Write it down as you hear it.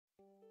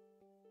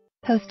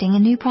Hosting a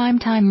new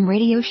primetime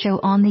radio show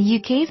on the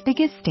UK's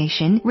biggest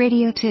station,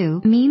 Radio 2,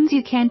 means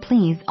you can't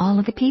please all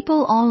of the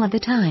people all of the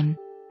time.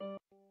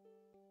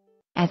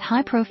 As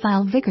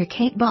high-profile vicar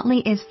Kate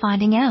Bottley is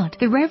finding out,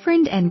 the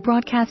Reverend and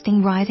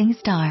broadcasting rising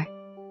star,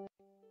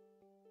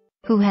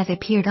 who has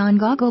appeared on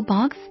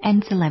Gogglebox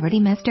and celebrity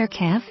Mr.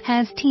 Kev,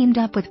 has teamed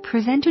up with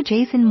presenter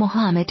Jason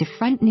Mohammed to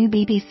front new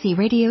BBC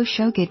radio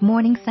show Good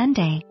Morning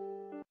Sunday.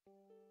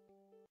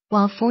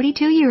 While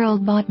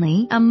 42-year-old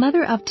Bottley, a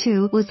mother of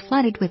two, was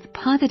flooded with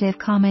positive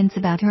comments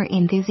about her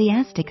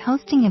enthusiastic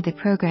hosting of the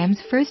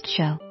program's first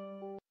show,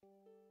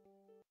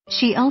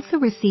 she also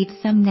received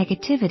some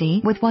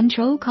negativity, with one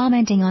troll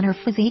commenting on her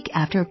physique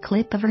after a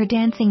clip of her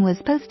dancing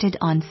was posted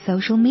on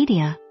social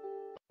media.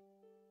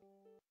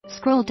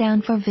 Scroll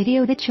down for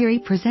video. The cheery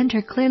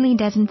presenter clearly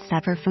doesn't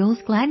suffer fools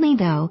gladly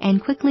though,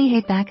 and quickly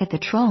hit back at the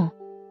troll,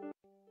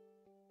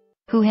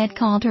 who had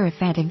called her a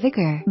fatty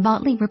vicar.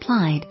 Bottley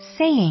replied,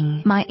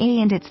 saying, "My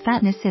A and its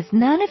fatness is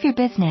none of your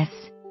business.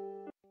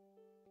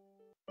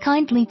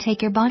 Kindly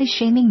take your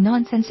body-shaming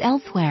nonsense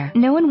elsewhere.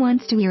 No one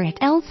wants to hear it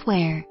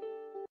elsewhere."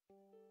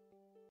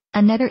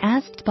 Another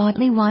asked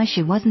Bottley why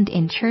she wasn't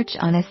in church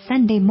on a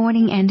Sunday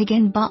morning, and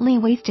again Bottley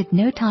wasted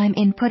no time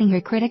in putting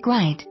her critic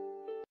right.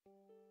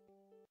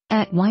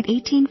 At White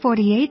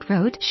 1848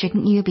 wrote,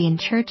 "Shouldn't you be in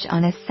church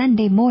on a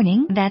Sunday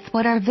morning? That's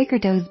what our vicar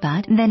does,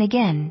 but then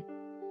again,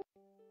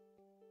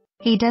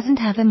 he doesn't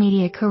have a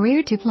media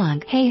career to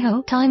plug. Hey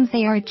ho, times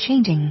they are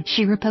changing."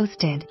 She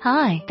reposted,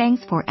 "Hi,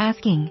 thanks for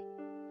asking.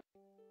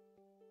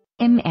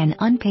 I'm an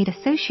unpaid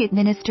associate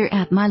minister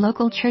at my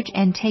local church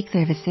and take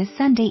services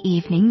Sunday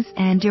evenings,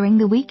 and during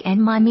the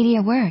weekend my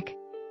media work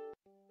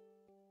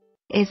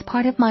is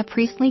part of my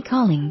priestly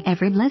calling.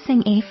 Every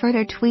blessing." A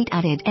further tweet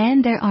added,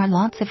 "And there are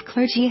lots of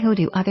clergy who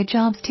do other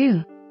jobs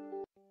too.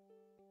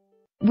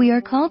 We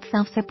are called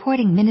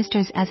self-supporting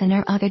ministers, as in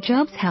our other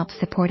jobs help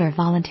support our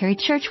voluntary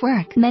church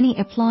work." Many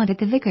applauded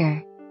the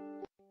vicar,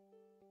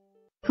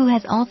 who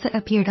has also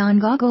appeared on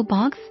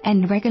Gogglebox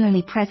and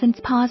regularly presents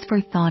Pause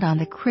for Thought on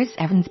the Chris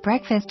Evans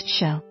Breakfast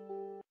Show,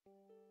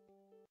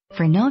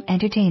 for not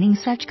entertaining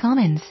such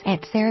comments.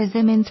 At Sarah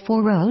Zimmons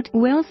 4 wrote,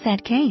 "Well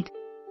said, Kate.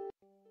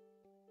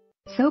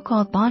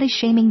 So-called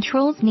body-shaming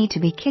trolls need to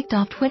be kicked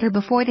off Twitter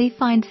before they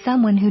find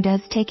someone who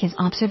does take his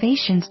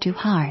observations too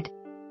hard.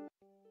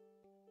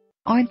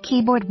 Aren't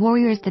keyboard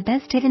warriors the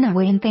best hidden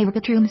away in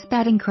favorite room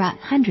spouting crap?"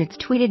 Hundreds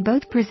tweeted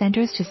both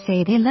presenters to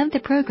say they love the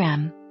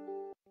program,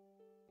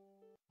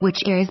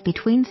 which airs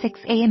between 6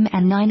 a.m.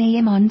 and 9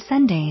 a.m. on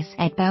Sundays.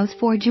 At Bows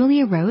 4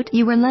 Julia wrote,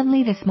 "You were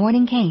lovely this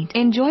morning, Kate.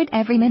 Enjoyed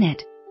every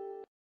minute."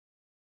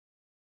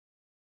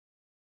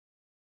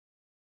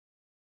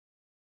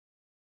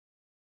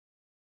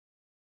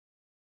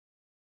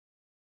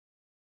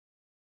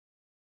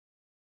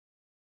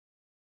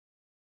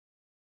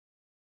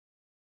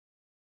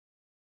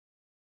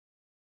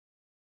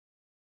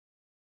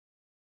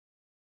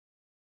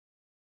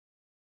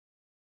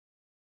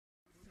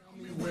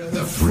 Where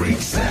the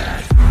freaks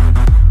at?